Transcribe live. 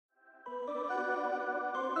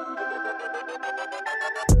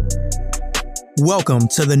Welcome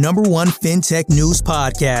to the number one FinTech news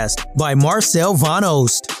podcast by Marcel Van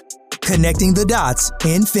Oost, connecting the dots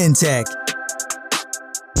in FinTech.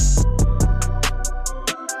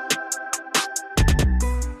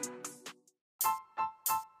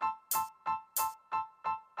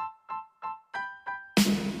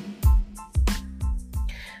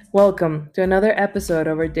 Welcome to another episode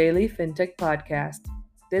of our daily FinTech podcast.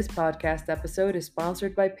 This podcast episode is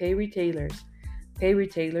sponsored by Pay Retailers. Pay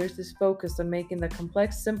Retailers is focused on making the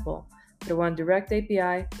complex simple through one direct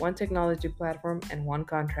API, one technology platform, and one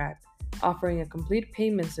contract, offering a complete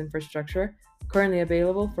payments infrastructure currently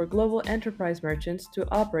available for global enterprise merchants to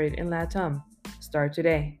operate in LATAM. Start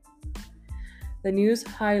today. The news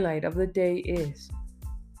highlight of the day is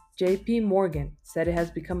JP Morgan said it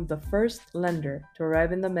has become the first lender to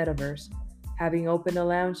arrive in the metaverse, having opened a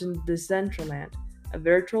lounge in Decentraland, a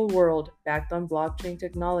virtual world backed on blockchain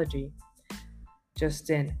technology.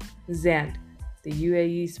 Just in, Zand, the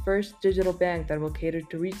UAE's first digital bank that will cater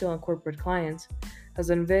to retail and corporate clients,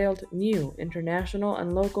 has unveiled new international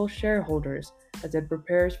and local shareholders as it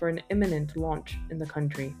prepares for an imminent launch in the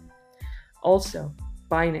country. Also,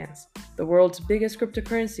 Binance, the world's biggest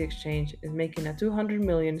cryptocurrency exchange, is making a $200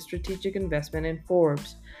 million strategic investment in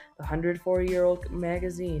Forbes, the 104-year-old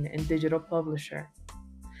magazine and digital publisher.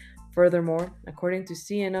 Furthermore, according to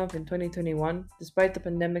CNF in 2021, despite the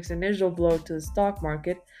pandemic's initial blow to the stock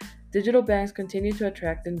market, digital banks continue to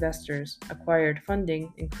attract investors, acquired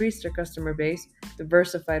funding, increased their customer base,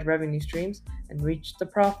 diversified revenue streams, and reached the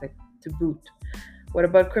profit to boot. What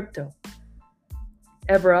about crypto?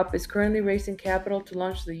 Everup is currently raising capital to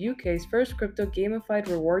launch the UK's first crypto gamified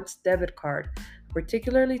rewards debit card, a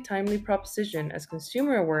particularly timely proposition as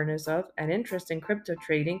consumer awareness of and interest in crypto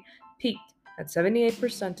trading peaked at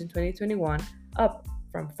 78% in 2021, up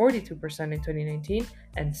from 42% in 2019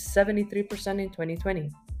 and 73% in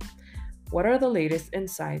 2020. What are the latest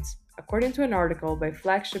insights? According to an article by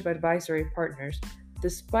Flagship Advisory Partners,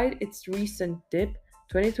 despite its recent dip,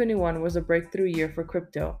 2021 was a breakthrough year for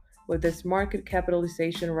crypto, with its market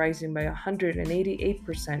capitalization rising by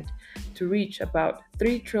 188% to reach about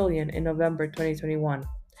 $3 trillion in November 2021.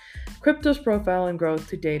 Crypto's profile and growth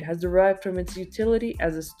to date has derived from its utility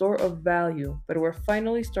as a store of value, but we're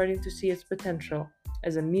finally starting to see its potential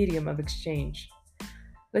as a medium of exchange.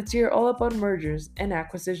 Let's hear all about mergers and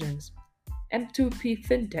acquisitions. M2P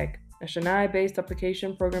FinTech, a Chennai-based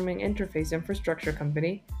application programming interface infrastructure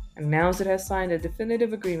company, announced it has signed a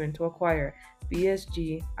definitive agreement to acquire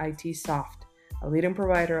BSG IT Soft, a leading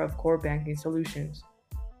provider of core banking solutions.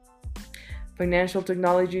 Financial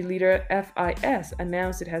technology leader FIS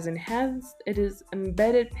announced it has enhanced its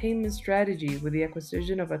embedded payment strategy with the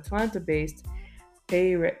acquisition of Atlanta-based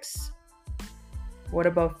Payrix. What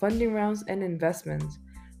about funding rounds and investments?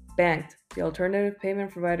 Banked, the alternative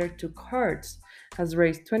payment provider to cards, has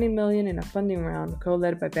raised $20 million in a funding round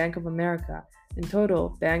co-led by Bank of America. In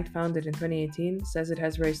total, Banked, founded in 2018, says it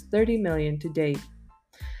has raised $30 million to date.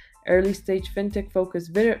 Early-stage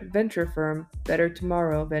fintech-focused venture firm Better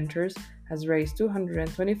Tomorrow Ventures has raised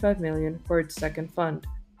 $225 million for its second fund,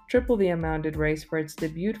 triple the amount it raised for its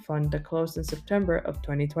debut fund that closed in September of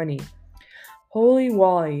 2020. Holy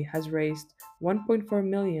Wally has raised $1.4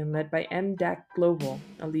 million, led by MDAC Global,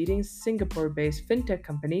 a leading Singapore-based fintech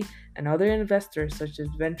company, and other investors such as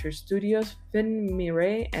Venture Studios,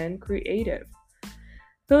 FinMiray, and Creative.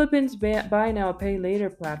 Philippines buy now pay later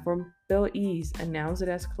platform BillEase announced it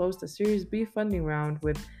has closed a Series B funding round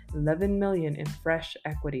with $11 million in fresh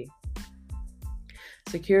equity.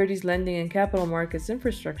 Securities lending and capital markets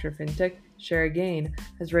infrastructure fintech ShareGain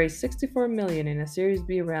has raised $64 million in a Series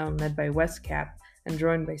B round led by Westcap and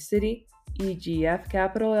joined by Citi, EGF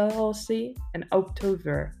Capital LLC, and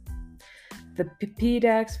October. The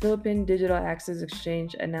PDAX Philippine Digital Access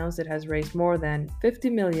Exchange announced it has raised more than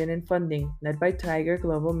 $50 million in funding, led by Tiger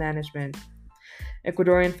Global Management.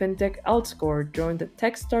 Ecuadorian fintech Altscore joined the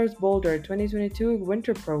Techstars Boulder 2022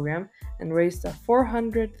 Winter Program and raised a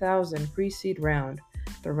 $400,000 pre-seed round.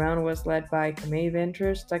 The round was led by Kamei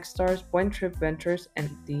Ventures, Techstars, Buentrip Ventures, and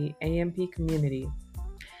the AMP community.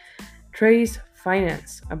 Trace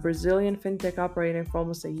Finance, a Brazilian fintech operating for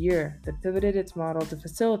almost a year that pivoted its model to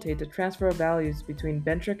facilitate the transfer of values between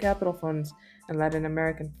venture capital funds and Latin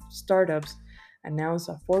American startups, announced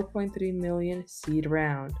a $4.3 million seed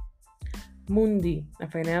round. Mundi, a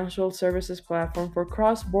financial services platform for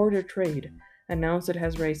cross-border trade, announced it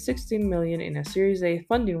has raised $16 million in a Series A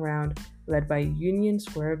funding round led by Union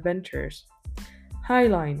Square Ventures.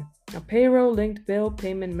 Highline, a payroll-linked bill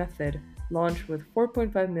payment method, launched with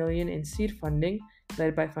 $4.5 million in seed funding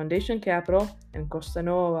led by Foundation Capital and Costa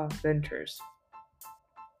Nova Ventures.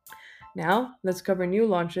 Now, let's cover new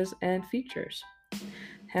launches and features.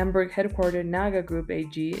 Hamburg headquartered Naga Group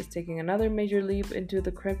AG is taking another major leap into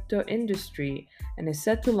the crypto industry and is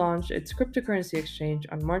set to launch its cryptocurrency exchange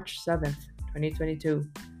on March 7th, 2022.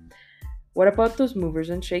 What about those movers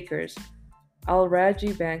and shakers? Al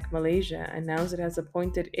Rajhi Bank Malaysia announced it has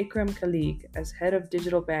appointed Ikram Khalid as head of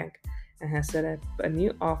digital bank and has set up a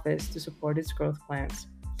new office to support its growth plans.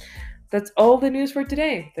 That's all the news for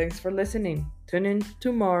today. Thanks for listening. Tune in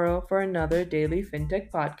tomorrow for another daily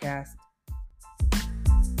FinTech podcast.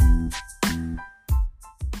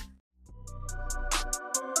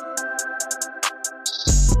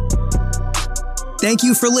 Thank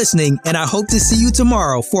you for listening, and I hope to see you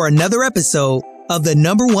tomorrow for another episode of the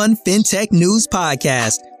 #1 FinTech News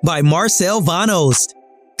Podcast by Marcel Van Oost,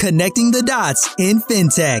 connecting the dots in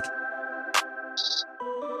FinTech.